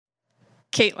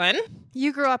Caitlin,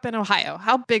 you grew up in Ohio.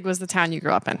 How big was the town you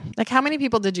grew up in? Like, how many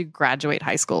people did you graduate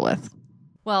high school with?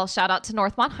 Well, shout out to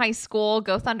Northmont High School.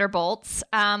 Go Thunderbolts.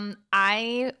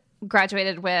 I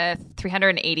graduated with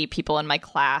 380 people in my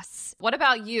class. What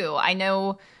about you? I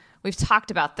know we've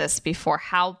talked about this before.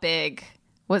 How big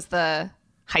was the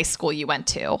high school you went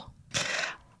to?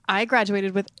 I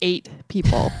graduated with 8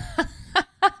 people.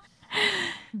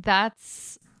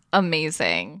 That's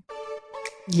amazing.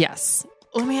 Yes.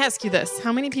 Let me ask you this.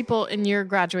 How many people in your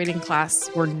graduating class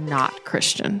were not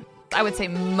Christian? I would say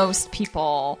most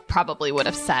people probably would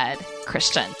have said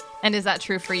Christian. And is that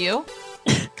true for you?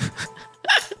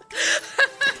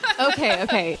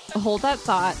 Okay. Hold that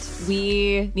thought.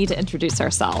 We need to introduce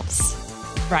ourselves.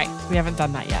 Right. We haven't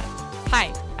done that yet.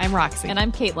 Hi, I'm Roxy. And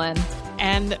I'm Caitlin.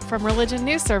 And from Religion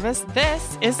News Service,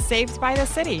 this is Saved by the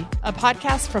City, a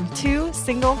podcast from 2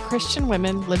 single Christian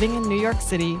women living in New York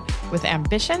City with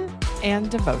ambition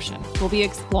and devotion. We'll be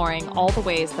exploring all the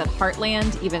ways that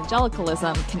heartland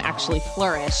evangelicalism can actually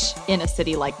flourish in a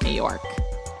city like New York.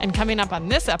 And coming up on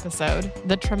this episode,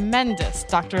 the tremendous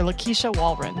Dr. Lakeisha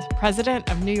Walrond,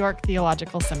 president of New York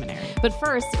Theological Seminary. But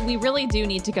first, we really do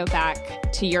need to go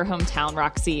back to your hometown,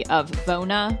 Roxy, of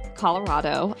Vona,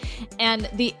 Colorado, and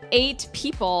the 8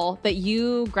 people that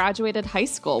you graduated high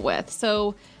school with.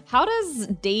 So how does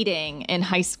dating in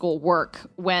high school work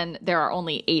when there are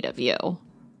only 8 of you?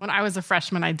 When I was a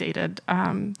freshman, I dated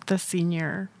the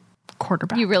senior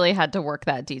quarterback. You really had to work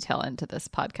that detail into this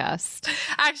podcast.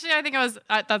 Actually, I think I was,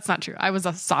 that's not true. I was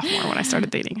a sophomore when I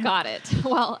started dating him. Got it.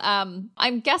 Well,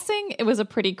 I'm guessing it was a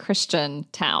pretty Christian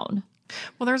town.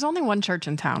 Well, there's only one church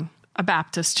in town, a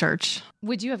Baptist church.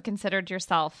 Would you have considered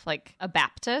yourself like a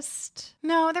Baptist?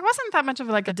 No, there wasn't that much of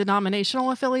like a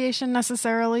denominational affiliation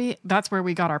necessarily. That's where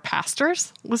we got our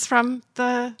pastors, was from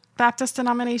the Baptist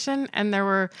denomination. And there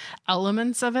were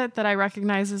elements of it that I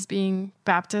recognize as being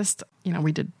Baptist. You know,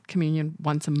 we did communion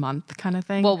once a month kind of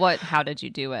thing. Well, how did you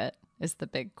do it is the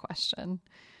big question.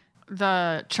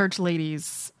 The church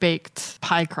ladies baked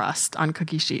pie crust on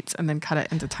cookie sheets and then cut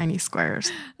it into tiny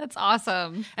squares. That's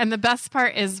awesome. And the best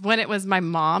part is when it was my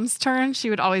mom's turn, she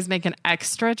would always make an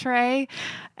extra tray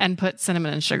and put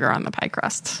cinnamon and sugar on the pie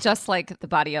crust. Just like the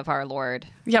body of our Lord.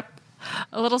 Yep.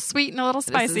 A little sweet and a little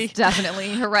spicy. This is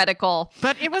definitely heretical.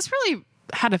 But it was really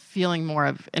had a feeling more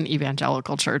of an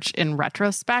evangelical church in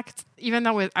retrospect. Even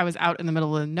though I was out in the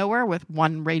middle of nowhere with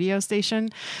one radio station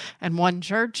and one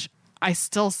church, I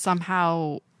still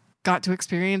somehow got to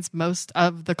experience most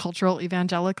of the cultural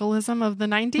evangelicalism of the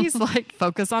 90s, like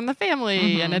Focus on the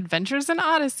Family and Adventures in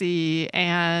Odyssey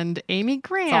and Amy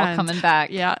Grant. It's all coming back.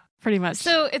 Yeah, pretty much.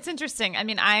 So it's interesting. I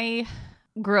mean, I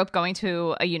grew up going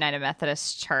to a United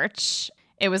Methodist church.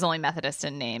 It was only Methodist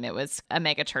in name. It was a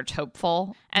mega church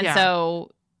hopeful. And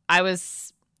so I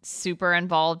was super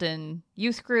involved in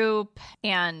youth group.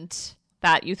 And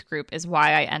that youth group is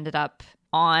why I ended up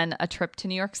on a trip to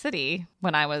New York City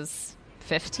when I was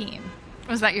 15.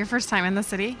 Was that your first time in the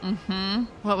city? Mm-hmm.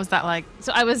 What was that like?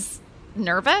 So I was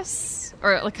nervous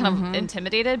or like kind of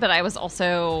intimidated, but I was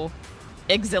also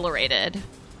exhilarated.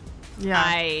 Yeah.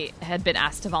 I had been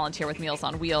asked to volunteer with Meals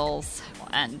on Wheels,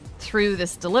 and through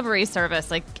this delivery service,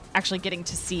 like actually getting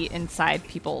to see inside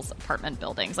people's apartment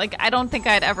buildings. Like, I don't think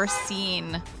I'd ever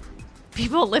seen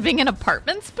people living in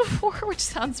apartments before, which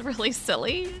sounds really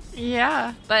silly.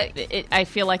 Yeah. But I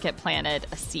feel like it planted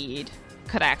a seed.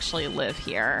 Could I actually live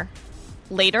here?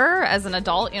 Later, as an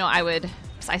adult,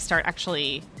 I start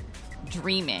actually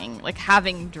dreaming, like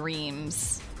having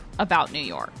dreams about New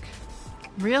York.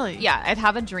 Really? Yeah, I'd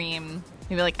have a dream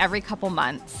maybe like every couple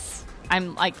months.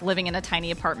 I'm like living in a tiny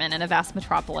apartment in a vast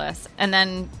metropolis. And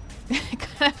then it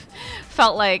kind of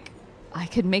felt like I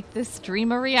could make this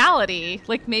dream a reality.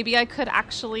 Like maybe I could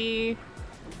actually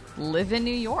live in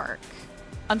New York.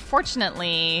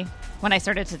 Unfortunately, when I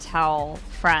started to tell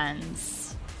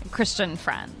friends, Christian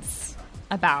friends,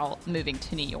 about moving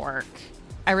to New York,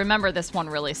 I remember this one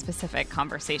really specific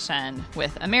conversation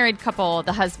with a married couple.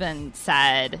 The husband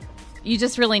said, "You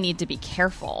just really need to be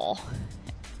careful."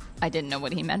 I didn't know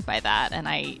what he meant by that. And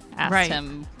I asked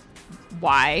him,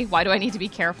 why? Why do I need to be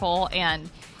careful? And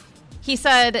he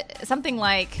said something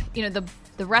like,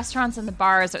 the restaurants and the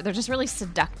bars, they're just really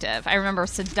seductive. I remember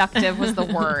seductive was the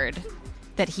word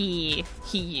that he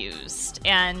used.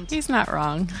 And he's not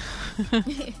wrong.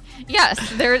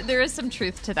 Yes, there is some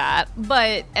truth to that.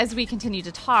 But as we continued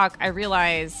to talk, I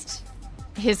realized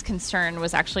his concern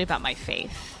was actually about my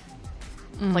faith.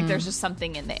 Like there's just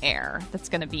something in the air that's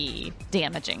going to be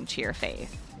damaging to your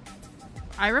faith.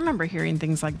 I remember hearing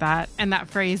things like that. And that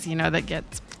phrase, that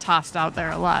gets tossed out there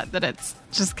a lot, that it's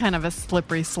just kind of a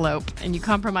slippery slope. And you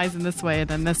compromise in this way, and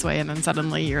then this way, and then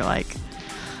suddenly you're like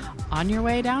on your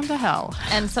way down to hell.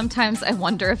 And sometimes I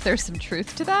wonder if there's some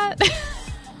truth to that.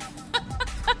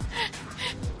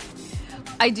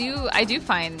 I do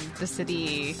find the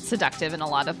city seductive in a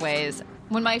lot of ways.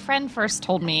 When my friend first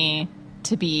told me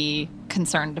to be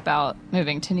concerned about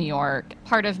moving to New York,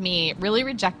 part of me really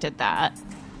rejected that.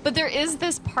 But there is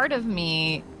this part of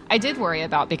me, I did worry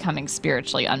about becoming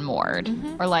spiritually unmoored.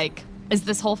 Or like, is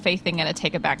this whole faith thing going to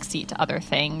take a back seat to other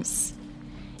things?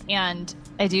 And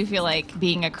I do feel like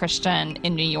being a Christian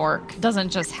in New York doesn't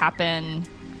just happen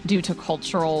due to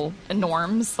cultural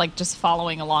norms, like just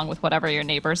following along with whatever your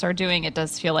neighbors are doing. It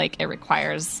does feel like it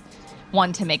requires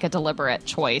one to make a deliberate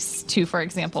choice to, for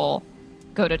example,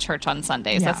 go to church on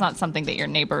Sundays. Yeah. That's not something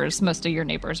that most of your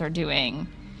neighbors are doing.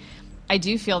 I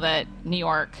do feel that New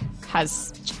York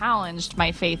has challenged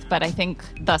my faith, but I think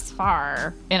thus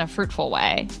far in a fruitful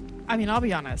way. I mean, I'll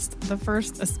be honest,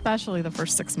 especially the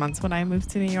first 6 months when I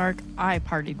moved to New York, I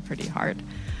partied pretty hard.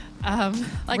 Really?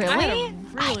 I had a I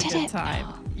really good didn't time.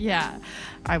 know. Yeah.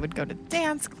 I would go to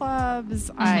dance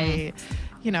clubs. I,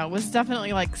 was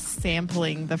definitely like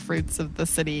sampling the fruits of the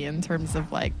city in terms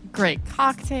of like great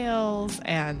cocktails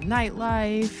and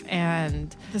nightlife.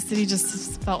 And the city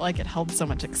just felt like it held so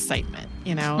much excitement,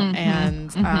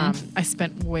 and I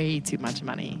spent way too much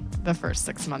money the first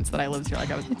 6 months that I lived here.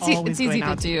 Like I was always it's going easy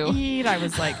out to to do. eat. I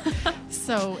was like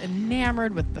so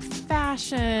enamored with the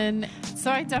fashion.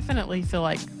 So I definitely feel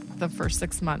like the first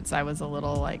 6 months I was a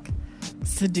little like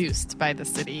seduced by the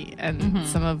city and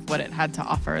some of what it had to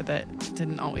offer that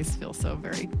didn't always feel so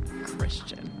very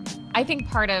Christian. I think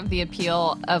part of the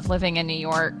appeal of living in New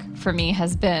York for me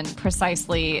has been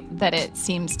precisely that it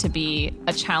seems to be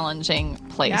a challenging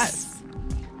place. Yes.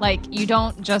 Like, you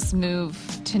don't just move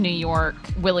to New York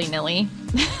willy-nilly.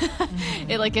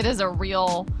 It is a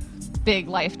real big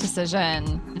life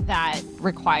decision that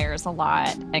requires a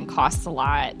lot and costs a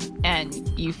lot, and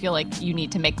you feel like you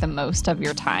need to make the most of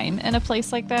your time in a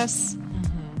place like this.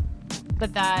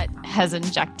 But that has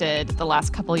injected the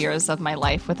last couple years of my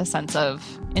life with a sense of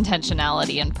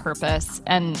intentionality and purpose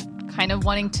and kind of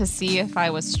wanting to see if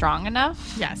I was strong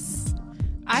enough. Yes.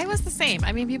 I was the same.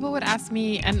 I mean, people would ask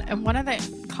me, and one of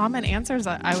the common answers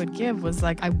I would give was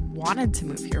like, I wanted to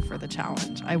move here for the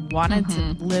challenge. I wanted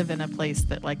to live in a place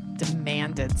that like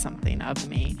demanded something of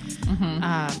me,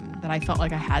 that I felt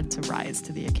like I had to rise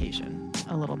to the occasion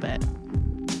a little bit.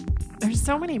 There's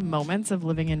so many moments of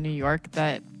living in New York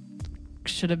that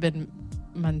should have been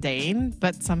mundane,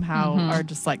 but somehow are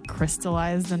just like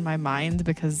crystallized in my mind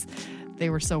because they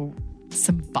were so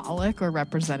symbolic or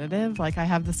representative. Like I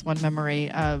have this one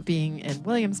memory of being in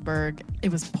Williamsburg.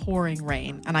 It was pouring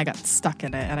rain and I got stuck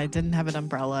in it and I didn't have an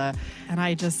umbrella and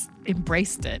I just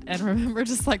embraced it and remember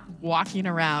just like walking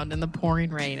around in the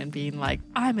pouring rain and being like,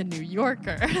 I'm a New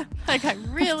Yorker. Like I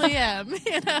really am,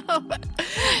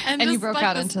 And you just, broke like,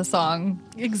 out into song.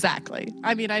 Exactly.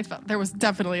 I mean, I felt there was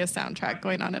definitely a soundtrack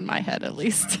going on in my head at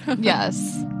least.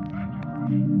 Yes.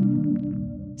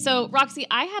 So, Roxy,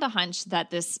 I had a hunch that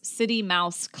this city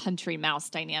mouse, country mouse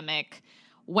dynamic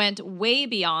went way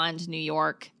beyond New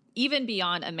York, even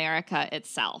beyond America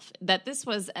itself, that this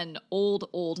was an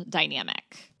old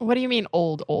dynamic. What do you mean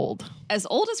old? As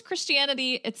old as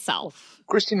Christianity itself.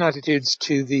 Christian attitudes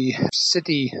to the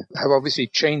city have obviously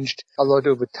changed a lot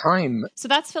over time. So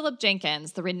that's Philip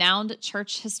Jenkins, the renowned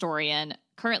church historian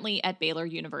currently at Baylor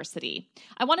University.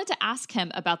 I wanted to ask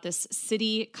him about this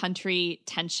city-country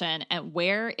tension and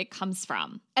where it comes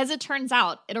from. As it turns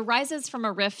out, it arises from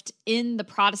a rift in the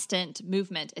Protestant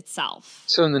movement itself.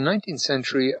 So in the 19th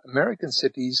century, American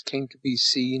cities came to be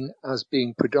seen as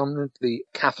being predominantly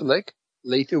Catholic,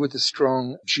 later with a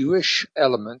strong Jewish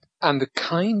element. And the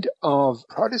kind of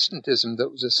Protestantism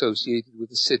that was associated with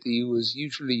the city was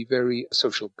usually very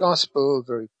social gospel,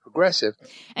 very progressive.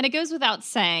 And it goes without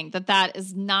saying that that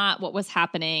is not what was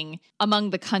happening among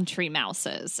the country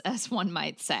mouses, as one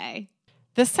might say.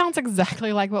 This sounds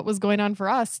exactly like what was going on for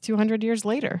us 200 years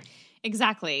later.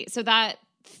 Exactly. So that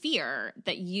fear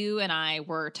that you and I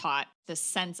were taught, the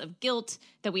sense of guilt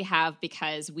that we have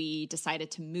because we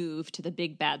decided to move to the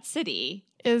big bad city,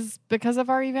 is because of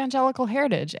our evangelical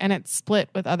heritage, and it's split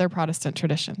with other Protestant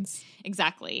traditions.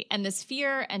 Exactly. And this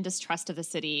fear and distrust of the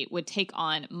city would take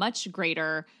on much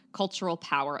greater cultural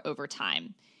power over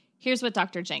time. Here's what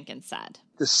Dr. Jenkins said.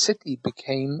 The city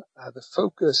became the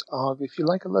focus of, if you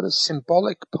like, a lot of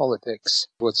symbolic politics,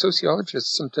 what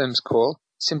sociologists sometimes call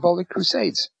symbolic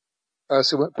crusades.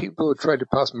 So when people tried to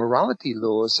pass morality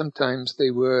laws, sometimes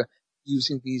they were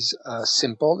using these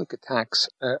symbolic attacks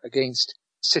against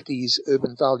cities,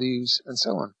 urban values, and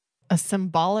so on. A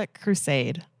symbolic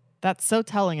crusade. that's so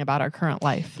telling about our current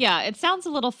life. Yeah, it sounds a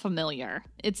little familiar.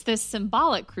 It's this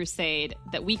symbolic crusade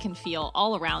that we can feel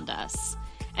all around us.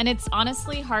 And it's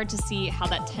honestly hard to see how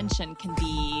that tension can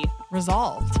be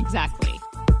resolved. Exactly.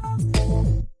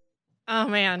 Oh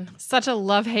man, such a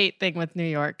love-hate thing with New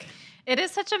York. It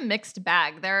is such a mixed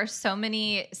bag. There are so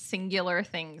many singular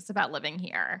things about living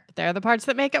here. They're the parts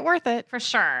that make it worth it. For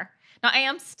sure. Now, I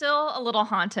am still a little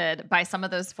haunted by some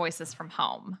of those voices from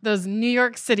home. Those New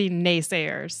York City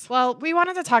naysayers. Well, we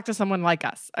wanted to talk to someone like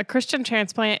us, a Christian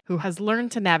transplant who has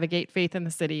learned to navigate faith in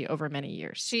the city over many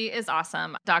years. She is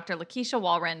awesome. Dr. Lakeisha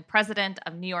Walrond, president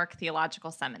of New York Theological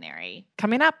Seminary.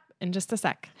 Coming up in just a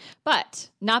sec.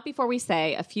 But not before we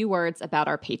say a few words about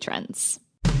our patrons.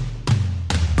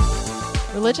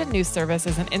 Religion News Service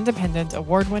is an independent,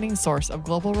 award-winning source of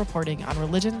global reporting on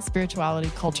religion, spirituality,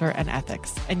 culture, and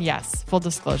ethics. And yes, full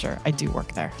disclosure, I do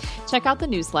work there. Check out the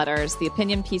newsletters, the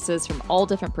opinion pieces from all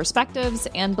different perspectives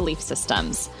and belief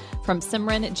systems. From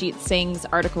Simran Jeet Singh's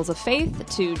Articles of Faith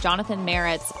to Jonathan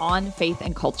Merritt's On Faith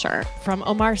and Culture. From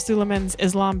Omar Suleiman's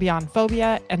Islam Beyond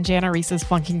Phobia and Jana Reese's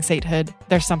Flunking Sainthood,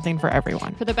 there's something for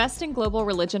everyone. For the best in global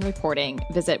religion reporting,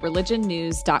 visit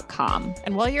religionnews.com.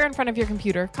 And while you're in front of your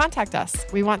computer, contact us.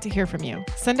 We want to hear from you.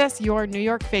 Send us your New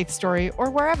York faith story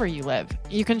or wherever you live.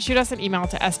 You can shoot us an email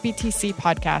to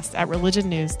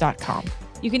sbtcpodcast@religionnews.com.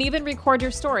 You can even record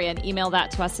your story and email that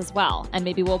to us as well, and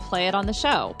maybe we'll play it on the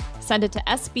show. Send it to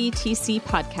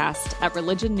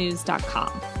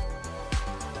sbtcpodcast@religionnews.com.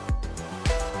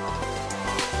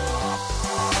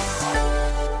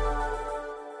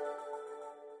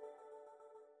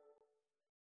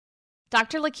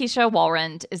 Dr. Lakeisha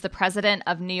Walrond is the president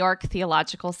of New York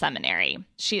Theological Seminary.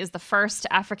 She is the first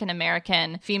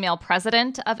African-American female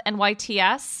president of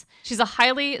NYTS. She's a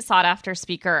highly sought-after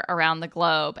speaker around the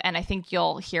globe, and I think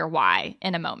you'll hear why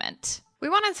in a moment. We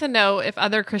wanted to know if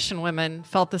other Christian women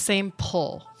felt the same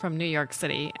pull from New York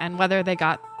City and whether they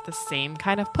got the same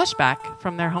kind of pushback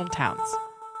from their hometowns.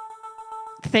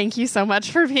 Thank you so much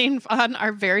for being on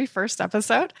our very first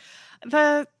episode.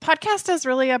 The podcast is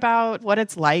really about what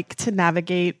it's like to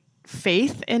navigate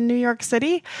faith in New York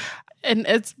City. And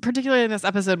it's particularly in this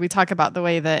episode, we talk about the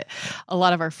way that a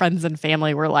lot of our friends and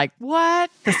family were like, what?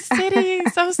 The city?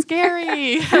 So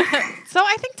scary. So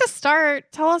I think to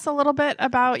start, tell us a little bit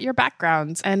about your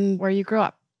background and where you grew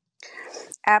up.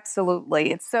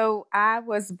 Absolutely. So I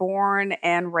was born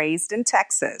and raised in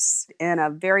Texas in a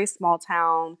very small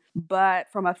town, but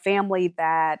from a family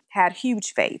that had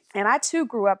huge faith. And I too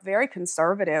grew up very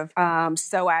conservative.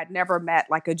 So I'd never met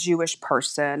like a Jewish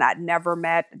person. I'd never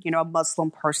met, a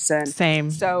Muslim person. Same.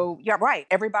 So yeah, right.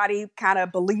 Everybody kind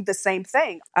of believed the same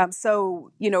thing.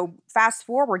 Fast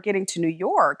forward getting to New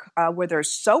York, where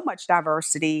there's so much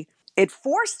diversity, it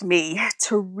forced me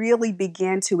to really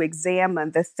begin to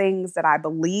examine the things that I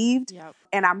believed. Yep.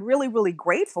 And I'm really, really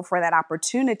grateful for that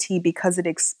opportunity because it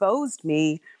exposed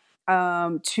me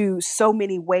to so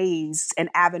many ways and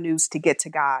avenues to get to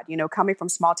God. Coming from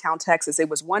small town Texas, it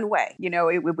was one way.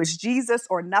 It was Jesus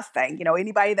or nothing.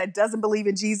 Anybody that doesn't believe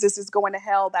in Jesus is going to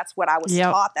hell. That's what I was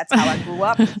taught. That's how I grew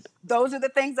up. Those are the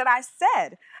things that I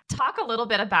said. Talk a little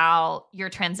bit about your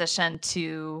transition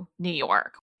to New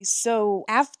York. So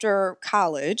after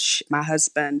college, my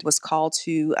husband was called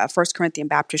to First Corinthian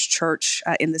Baptist Church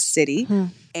in the city.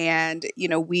 And,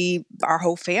 our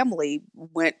whole family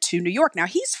went to New York. Now,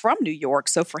 he's from New York.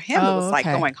 So for him, it was like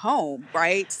going home,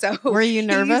 right? So were you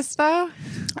nervous though?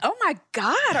 Oh my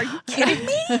God, are you kidding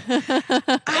me?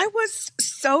 I was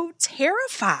so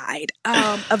terrified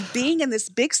of being in this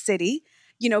big city.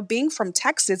 Being from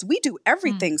Texas, we do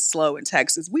everything slow in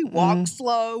Texas. We walk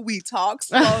slow, we talk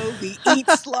slow, we eat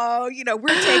slow.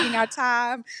 We're taking our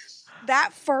time.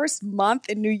 That first month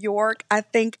in New York, I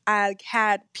think I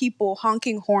had people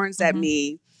honking horns at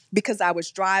me because I was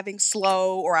driving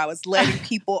slow or I was letting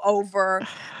people over.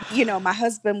 My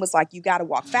husband was like, you got to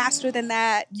walk faster than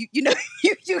that. So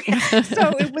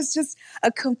it was just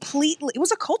it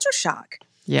was a culture shock.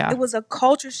 Yeah. It was a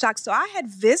culture shock. So I had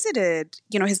visited,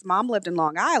 his mom lived in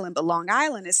Long Island, but Long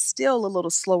Island is still a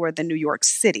little slower than New York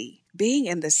City. Being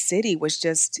in the city was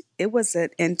it was an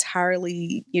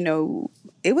entirely,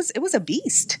 it was a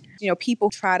beast.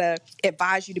 People try to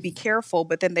advise you to be careful,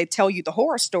 but then they tell you the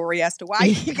horror story as to why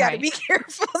you got to be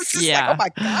careful. It's just like, oh my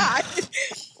God.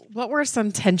 What were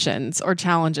some tensions or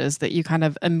challenges that you kind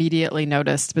of immediately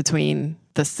noticed between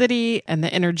the city and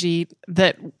the energy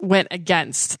that went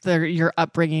against your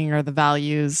upbringing or the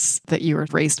values that you were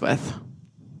raised with?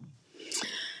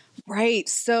 Right.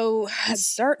 So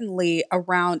certainly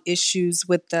around issues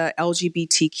with the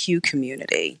LGBTQ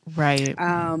community. Right.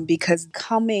 Because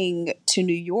coming to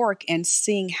New York and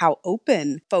seeing how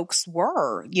open folks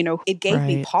were, it gave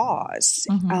me Right. pause.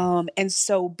 Mhm. And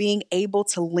so being able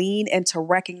to lean into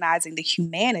recognizing the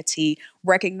humanity,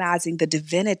 recognizing the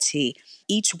divinity,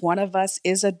 each one of us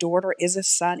is a daughter, is a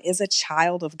son, is a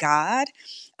child of God,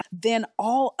 then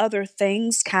all other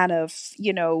things kind of,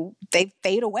 they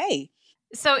fade away.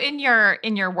 So in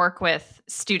your work with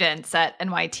students at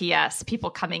NYTS, people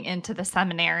coming into the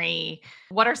seminary,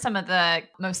 what are some of the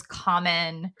most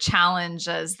common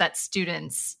challenges that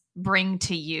students bring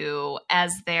to you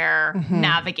as they're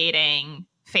navigating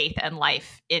faith and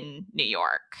life in New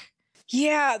York?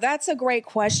 Yeah, that's a great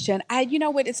question. You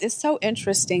know what? It's so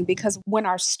interesting because when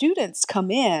our students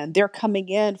come in, they're coming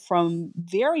in from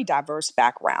very diverse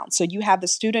backgrounds. So you have the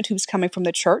student who's coming from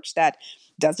the church that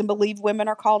doesn't believe women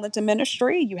are called into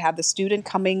ministry. You have the student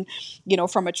coming,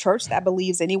 from a church that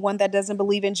believes anyone that doesn't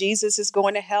believe in Jesus is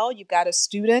going to hell. You've got a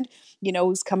student,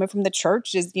 who's coming from the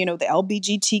church is, the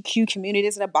LGBTQ community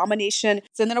is an abomination.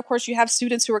 And then, of course, you have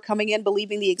students who are coming in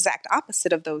believing the exact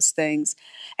opposite of those things.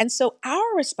 And so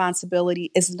our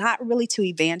responsibility is not really to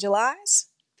evangelize,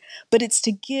 but it's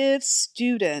to give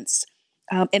students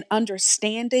an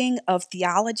understanding of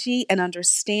theology, an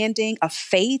understanding of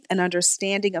faith, an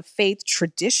understanding of faith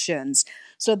traditions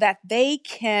so that they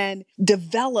can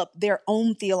develop their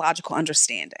own theological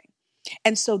understanding.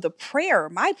 And so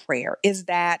my prayer is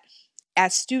that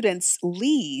as students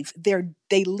leave,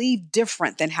 they leave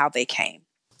different than how they came.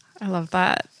 I love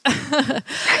that.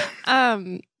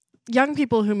 Young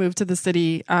people who move to the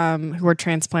city, who are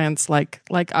transplants like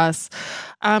us,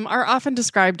 are often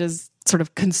described as sort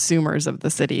of consumers of the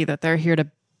city, that they're here to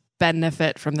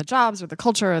benefit from the jobs or the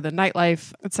culture or the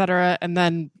nightlife, et cetera, and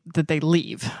then that they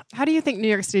leave. How do you think New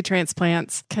York City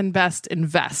transplants can best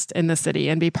invest in the city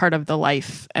and be part of the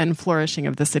life and flourishing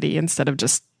of the city instead of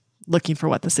just looking for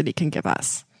what the city can give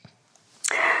us?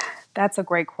 That's a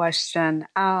great question.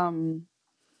 And,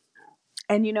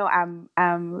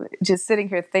 I'm just sitting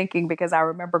here thinking because I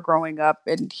remember growing up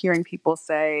and hearing people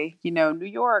say, New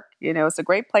York, it's a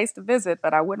great place to visit,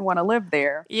 but I wouldn't want to live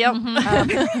there. Yep.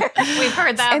 We've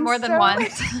heard that more than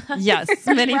once. Yes,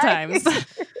 many times.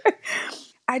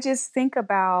 I just think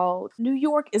about New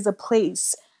York is a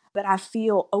place that I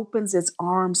feel opens its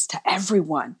arms to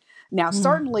everyone. Now,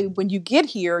 certainly when you get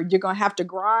here, you're going to have to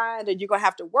grind and you're going to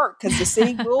have to work because the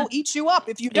city will eat you up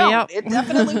if you don't. Yep. It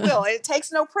definitely will. It takes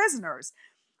no prisoners.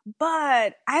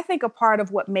 But I think a part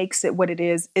of what makes it what it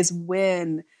is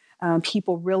when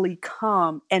people really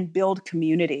come and build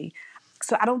community.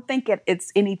 So I don't think it's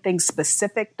anything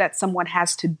specific that someone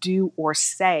has to do or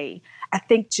say. I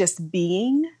think just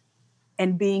being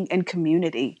in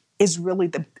community was really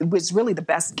the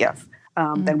best gift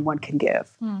that one can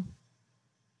give.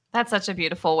 That's such a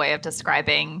beautiful way of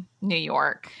describing New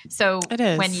York. So It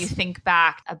is. when you think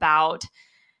back about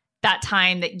that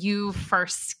time that you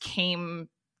first came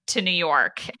to New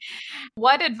York,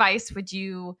 what advice would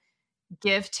you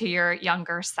give to your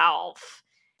younger self?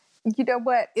 You know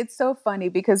what? It's so funny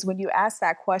because when you ask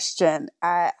that question,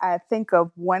 I think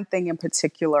of one thing in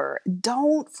particular.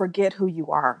 Don't forget who you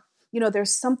are.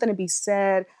 There's something to be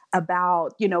said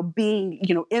about, being,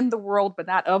 in the world, but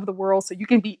not of the world. So you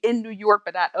can be in New York,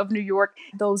 but not of New York.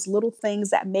 Those little things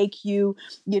that make you,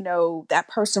 that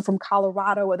person from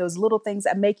Colorado, or those little things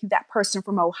that make you that person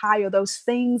from Ohio, those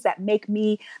things that make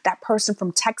me that person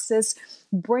from Texas,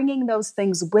 bringing those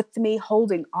things with me,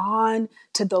 holding on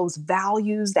to those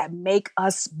values that make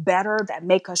us better, that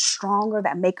make us stronger,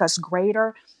 that make us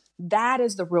greater. That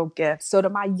is the real gift. So to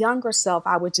my younger self,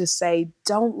 I would just say,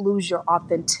 don't lose your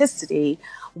authenticity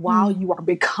while you are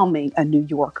becoming a New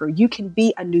Yorker. You can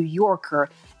be a New Yorker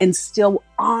and still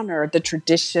honor the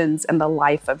traditions and the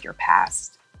life of your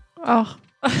past. Oh,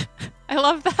 I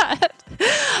love that.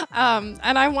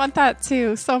 And I want that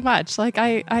too so much. Like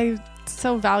I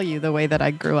so value the way that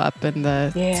I grew up in the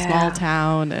small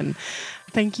town, and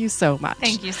thank you so much.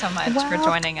 Thank you so much for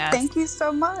joining us. Thank you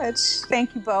so much.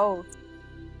 Thank you both.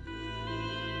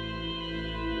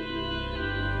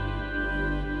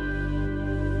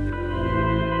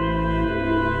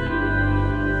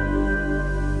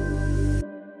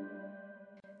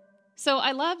 So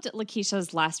I loved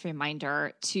Lakeisha's last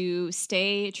reminder to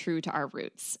stay true to our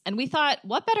roots. And we thought,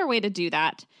 what better way to do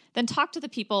that than talk to the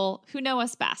people who know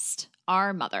us best,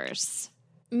 our mothers.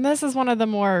 And this is one of the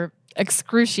more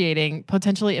excruciating,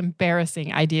 potentially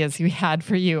embarrassing ideas we had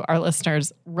for you, our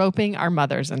listeners, roping our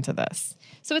mothers into this.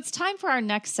 So it's time for our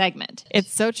next segment.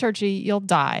 It's so churchy, you'll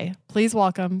die. Please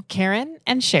welcome Karen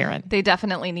and Sharon. They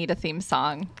definitely need a theme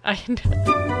song. I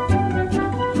know.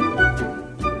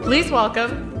 Please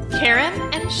welcome Karen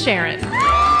and Sharon.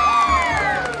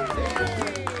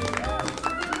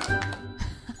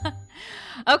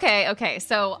 Okay.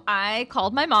 So I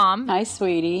called my mom. Hi,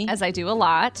 sweetie. As I do a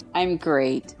lot. I'm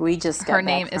great. We just got Her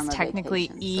name back is from a technically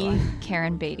vacation,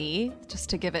 Karen Beatty, just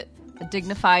to give it a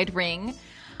dignified ring.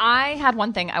 I had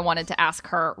one thing I wanted to ask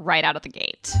her right out of the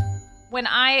gate. When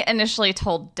I initially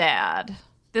told Dad,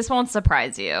 this won't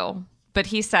surprise you, but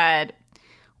he said,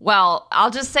 well,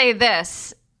 I'll just say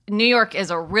this. New York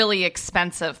is a really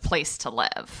expensive place to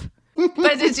live.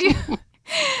 But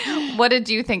what did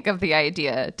you think of the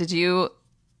idea? Did you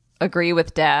agree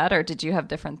with Dad, or did you have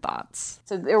different thoughts?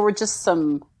 So there were just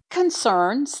some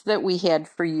concerns that we had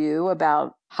for you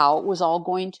about how it was all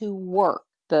going to work,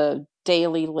 the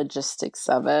daily logistics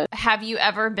of it. Have you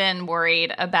ever been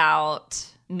worried about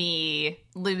me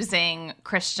losing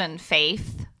Christian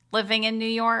faith living in New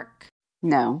York?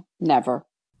 No, never.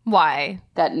 Why?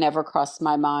 That never crossed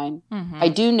my mind. Mm-hmm. I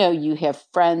do know you have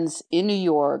friends in New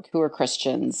York who are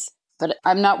Christians, but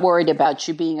I'm not worried about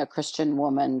you being a Christian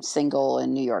woman single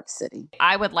in New York City.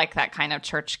 I would like that kind of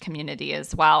church community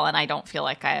as well, and I don't feel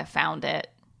like I have found it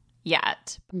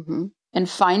yet. Mm-hmm. And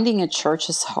finding a church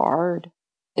is hard.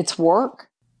 It's work.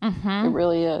 Mm-hmm. It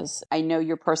really is. I know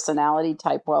your personality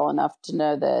type well enough to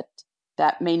know that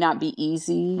that may not be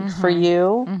easy for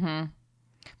you. Mm-hmm.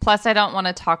 Plus, I don't want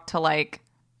to talk to like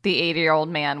the 80-year-old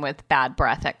man with bad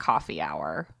breath at coffee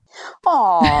hour.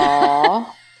 Aww.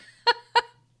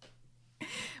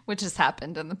 Which has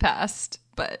happened in the past.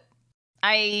 But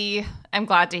I'm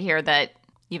glad to hear that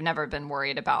you've never been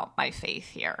worried about my faith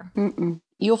here. Mm-mm.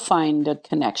 You'll find a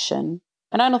connection.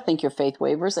 And I don't think your faith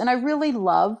wavers. And I really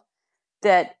love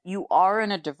that you are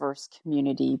in a diverse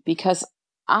community, because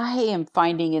I am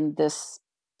finding in this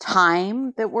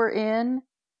time that we're in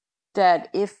that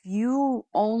if you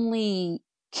only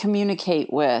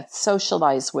communicate with,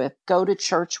 socialize with, go to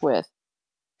church with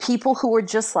people who are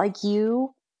just like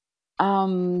you,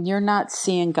 you're not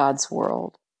seeing God's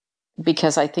world.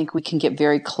 Because I think we can get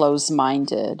very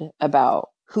close-minded about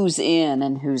who's in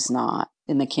and who's not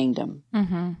in the kingdom.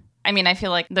 Mm-hmm. I mean, I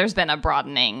feel like there's been a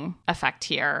broadening effect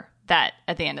here that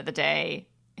at the end of the day,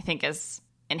 I think has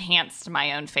enhanced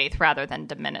my own faith rather than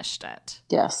diminished it.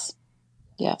 Yes.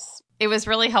 Yes. It was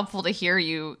really helpful to hear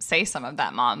you say some of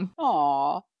that, Mom.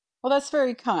 Aw. Well, that's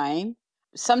very kind.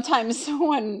 Sometimes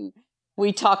when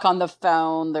we talk on the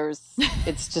phone,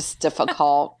 it's just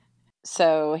difficult.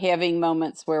 So having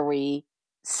moments where we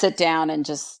sit down and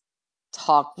just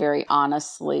talk very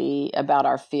honestly about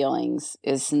our feelings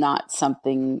is not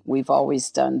something we've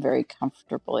always done very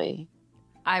comfortably.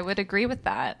 I would agree with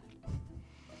that.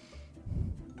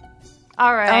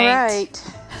 All right.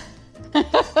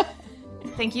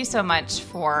 Thank you so much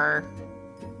for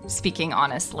speaking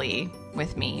honestly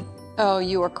with me. Oh,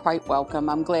 you are quite welcome.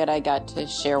 I'm glad I got to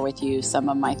share with you some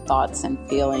of my thoughts and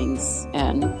feelings,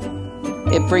 and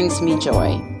it brings me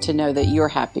joy to know that you're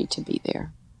happy to be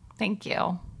there. Thank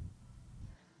you.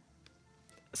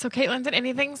 So, Caitlin, did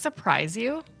anything surprise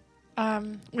you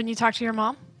when you talked to your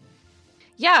mom?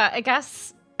 Yeah, I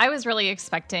guess I was really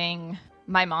expecting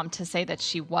my mom to say that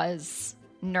she was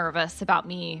nervous about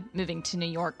me moving to New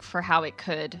York for how it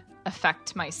could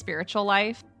affect my spiritual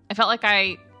life. I felt like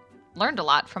I learned a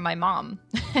lot from my mom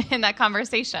in that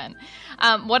conversation.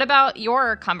 What about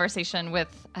your conversation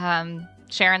with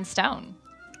Sharon Stone?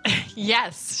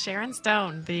 Yes, Sharon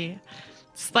Stone, the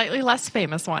slightly less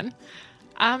famous one.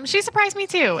 She surprised me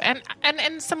too. And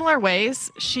in similar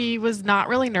ways, she was not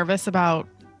really nervous about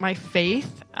my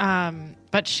faith,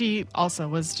 but she also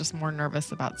was just more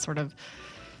nervous about sort of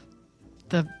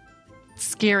the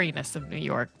scariness of New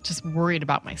York, just worried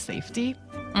about my safety.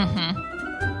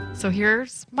 Mm-hmm. So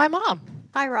here's my mom.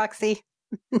 Hi, Roxy.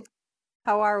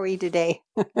 How are we today?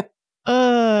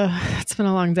 It's been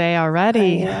a long day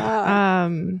already. Yeah.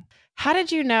 How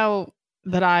did you know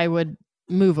that I would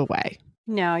move away?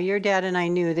 No, your dad and I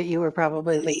knew that you would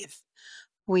probably leave.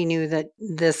 We knew that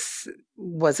this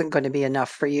wasn't going to be enough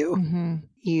for you. Mm-hmm.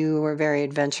 You were very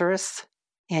adventurous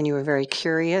and you were very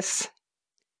curious.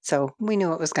 So we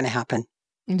knew it was going to happen.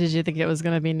 Did you think it was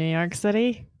going to be New York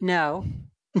City? No,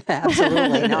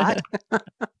 absolutely not.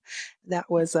 That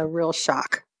was a real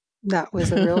shock. That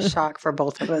was a real shock for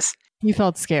both of us. You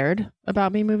felt scared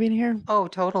about me moving here? Oh,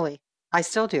 totally. I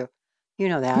still do. You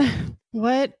know that.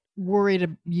 What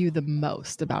worried you the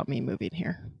most about me moving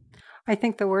here? I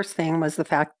think the worst thing was the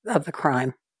fact of the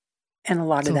crime. And a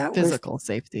lot of that physical was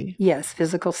safety. Yes,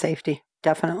 physical safety.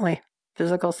 Definitely.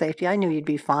 Physical safety. I knew you'd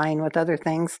be fine with other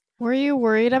things. Were you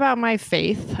worried about my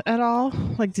faith at all?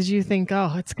 Like, did you think,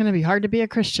 oh, it's going to be hard to be a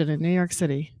Christian in New York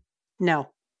City?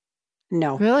 No.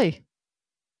 Really?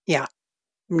 Yeah.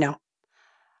 No.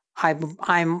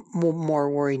 I'm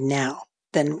more worried now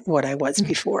than what I was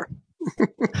before.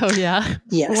 Oh, yeah?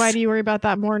 Yes. Why do you worry about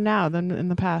that more now than in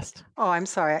the past? Oh, I'm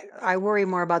sorry. I worry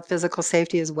more about physical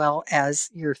safety as well as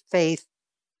your faith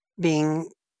being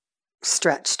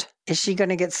stretched. Is she going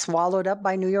to get swallowed up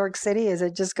by New York City? Is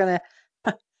it just going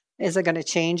to, is it going to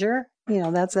change her?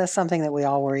 That's something that we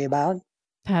all worry about.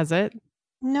 Has it?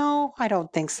 No, I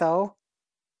don't think so.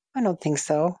 I don't think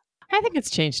so. I think it's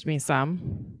changed me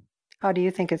some. How do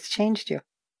you think it's changed you?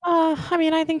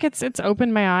 I think it's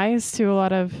opened my eyes to a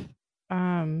lot of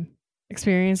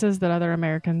experiences that other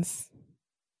Americans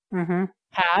Mm-hmm.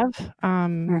 have.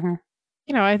 Mm-hmm.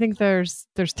 I think there's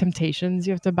temptations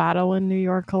you have to battle in New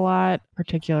York a lot,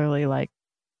 particularly like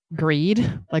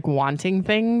greed, like wanting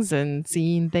things and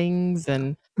seeing things,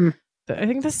 and I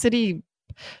think the city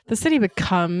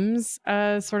becomes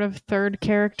a sort of third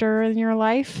character in your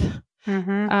life.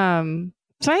 Mm-hmm.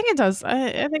 So I think it does.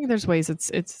 I think there's ways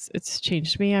it's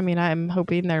changed me. I'm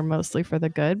hoping they're mostly for the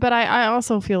good, but I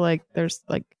also feel like there's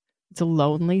like it's a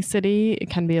lonely city. It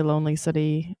can be a lonely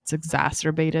city. It's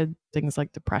exacerbated things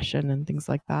like depression and things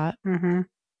like that. Mm-hmm.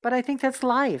 But I think that's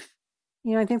life.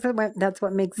 I think that's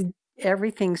what makes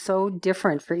everything so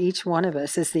different for each one of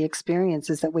us is the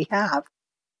experiences that we have.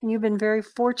 And you've been very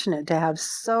fortunate to have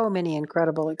so many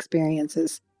incredible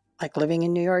experiences, like living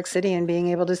in New York City and being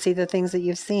able to see the things that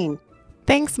you've seen.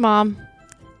 Thanks, Mom.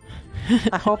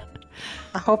 I hope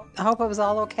it was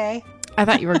all okay. I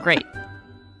thought you were great.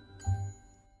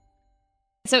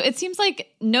 So it seems like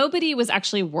nobody was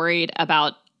actually worried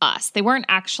about us. They weren't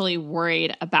actually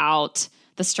worried about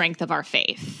the strength of our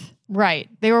faith. Right.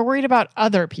 They were worried about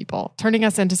other people, turning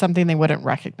us into something they wouldn't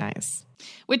recognize.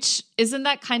 Which, isn't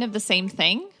that kind of the same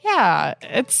thing? Yeah,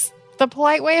 it's the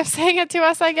polite way of saying it to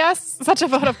us, I guess. Such a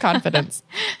vote of confidence.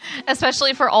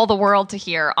 Especially for all the world to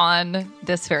hear on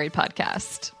this very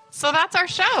podcast. So that's our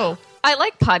show. I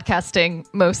like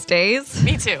podcasting most days.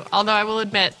 Me too. Although I will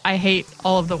admit, I hate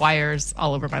all of the wires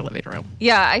all over my living room.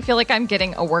 Yeah, I feel like I'm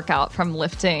getting a workout from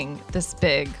lifting this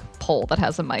big pole that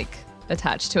has a mic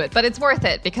attached to it. But it's worth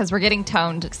it because we're getting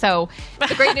toned. So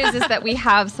the great news is that we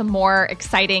have some more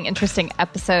exciting, interesting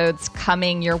episodes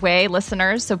coming your way,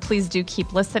 listeners. So please do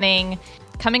keep listening.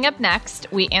 Coming up next,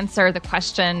 we answer the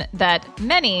question that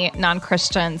many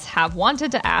non-Christians have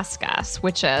wanted to ask us,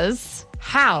 which is,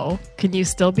 how can you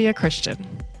still be a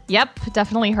Christian? Yep,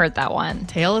 definitely heard that one.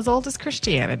 Tale as old as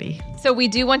Christianity. So we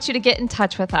do want you to get in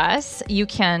touch with us. You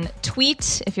can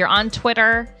tweet, if you're on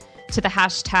Twitter, to the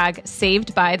hashtag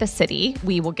SavedByTheCity.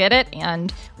 We will get it.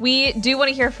 And we do want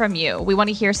to hear from you. We want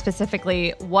to hear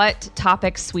specifically what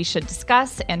topics we should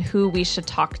discuss and who we should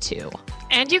talk to.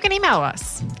 And you can email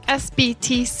us,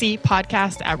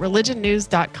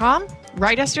 sbtcpodcast@religionnews.com.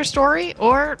 Write us your story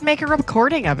or make a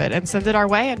recording of it and send it our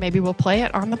way, and maybe we'll play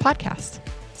it on the podcast.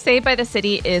 Saved by the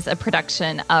City is a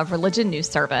production of Religion News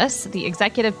Service. The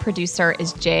executive producer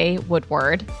is Jay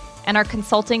Woodward, and our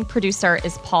consulting producer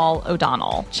is Paul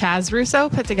O'Donnell. Chaz Russo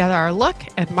put together our look,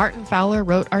 and Martin Fowler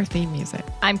wrote our theme music.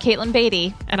 I'm Caitlin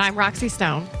Beatty. And I'm Roxy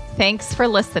Stone. Thanks for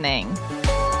listening.